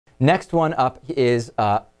Next one up is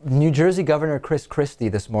New Jersey Governor Christie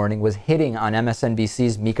this morning was hitting on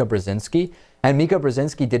MSNBC's Mika Brzezinski, and Mika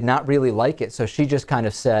Brzezinski did not really like it, so she just kind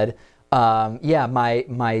of said, yeah,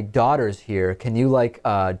 my daughter's here. Can you, like,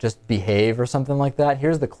 just behave or something like that?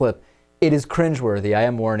 Here's the clip. It is cringeworthy. I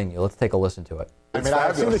am warning you. Let's take a listen to it. I mean,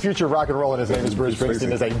 I've seen the future of rock and roll, and his name is Bruce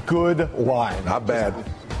Springsteen is a good line. Not bad.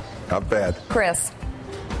 Not bad. Chris.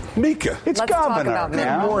 Mika. It's Let's Governor. Talk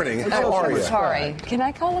about Good morning. How are you? Sorry. Can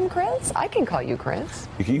I call him Chris? I can call you Chris.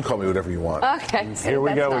 You can call me whatever you want. Okay. Here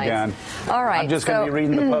we go again. All right. I'm just going to be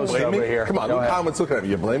reading the post over here. Come on, look comments looking at me.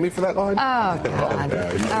 You blame me for that line? Oh, God.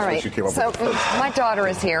 All right. So my daughter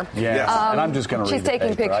is here. Yes. And I'm just going to read She's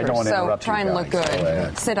taking pictures, so try and look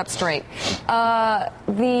good. Sit up straight. There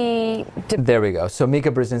we go. So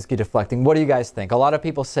Mika Brzezinski deflecting. What do you guys think? A lot of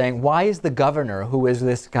people saying, why is the governor, who is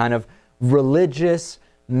this kind of religious,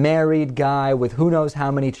 married guy with who knows how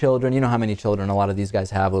many children, you know how many children a lot of these guys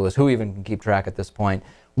have, Louis, who even can keep track at this point,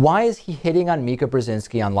 why is he hitting on Mika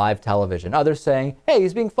Brzezinski on live television? Others saying, hey,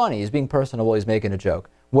 he's being funny, he's being personable, he's making a joke.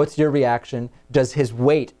 What's your reaction? Does his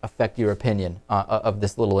weight affect your opinion of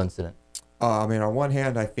this little incident? I mean, on one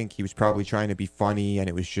hand, I think he was probably trying to be funny and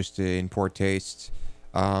it was just in poor taste.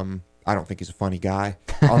 I don't think he's a funny guy.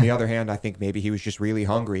 On the other hand, I think maybe he was just really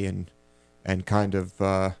hungry and kind of,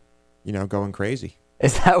 you know, going crazy.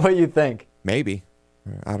 Is that what you think? Maybe.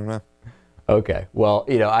 I don't know. Okay. Well,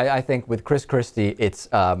 you know, I think with Christie, it's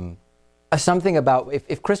something about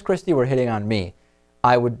if Christie were hitting on me,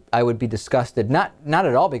 I would be disgusted. Not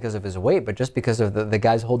at all because of his weight, but just because of the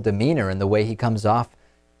guy's whole demeanor and the way he comes off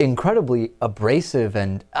incredibly abrasive.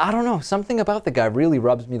 And I don't know, something about the guy really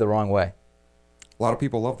rubs me the wrong way. A lot of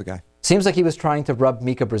people love the guy. Seems like he was trying to rub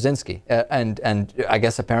Mika Brzezinski, and I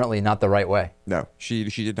guess apparently not the right way. No, she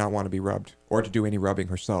did not want to be rubbed or to do any rubbing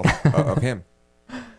herself of him.